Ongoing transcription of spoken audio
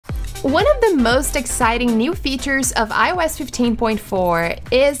One of the most exciting new features of iOS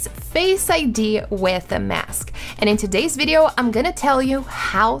 15.4 is Face ID with a mask. And in today's video, I'm gonna tell you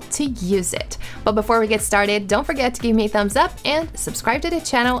how to use it. But before we get started, don't forget to give me a thumbs up and subscribe to the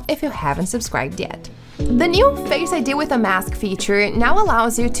channel if you haven't subscribed yet. The new Face ID with a mask feature now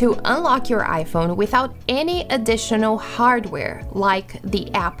allows you to unlock your iPhone without any additional hardware, like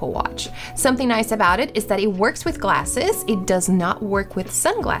the Apple Watch. Something nice about it is that it works with glasses. It does not work with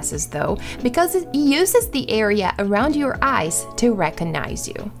sunglasses though, because it uses the area around your eyes to recognize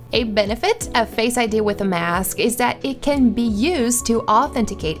you. A benefit of Face ID with a mask is that it can be used to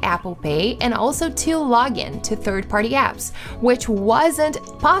authenticate Apple Pay and also to log in to third-party apps, which wasn't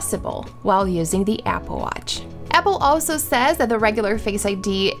possible while using the Apple Watch. Apple also says that the regular Face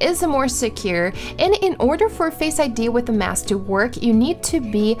ID is more secure, and in order for Face ID with a mask to work, you need to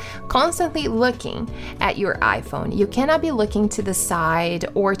be constantly looking at your iPhone. You cannot be looking to the side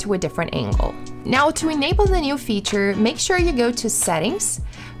or to a different angle. Now, to enable the new feature, make sure you go to Settings,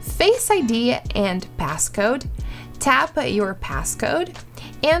 Face ID and Passcode, tap your passcode,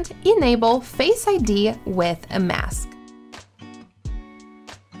 and enable Face ID with a mask.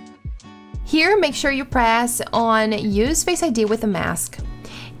 Here, make sure you press on Use Face ID with a mask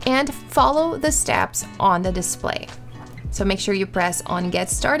and follow the steps on the display. So make sure you press on Get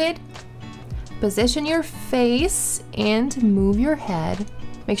Started, position your face and move your head.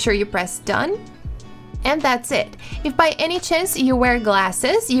 Make sure you press Done. And that's it. If by any chance you wear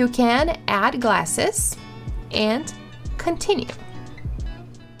glasses, you can add glasses and continue.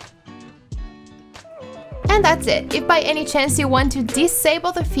 And that's it. If by any chance you want to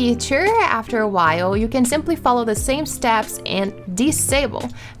disable the feature after a while, you can simply follow the same steps and disable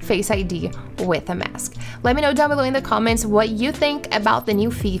Face ID with a mask. Let me know down below in the comments what you think about the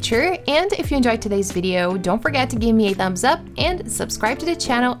new feature, and if you enjoyed today's video, don't forget to give me a thumbs up and subscribe to the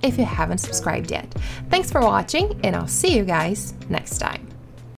channel if you haven't subscribed yet. Thanks for watching, and I'll see you guys next time.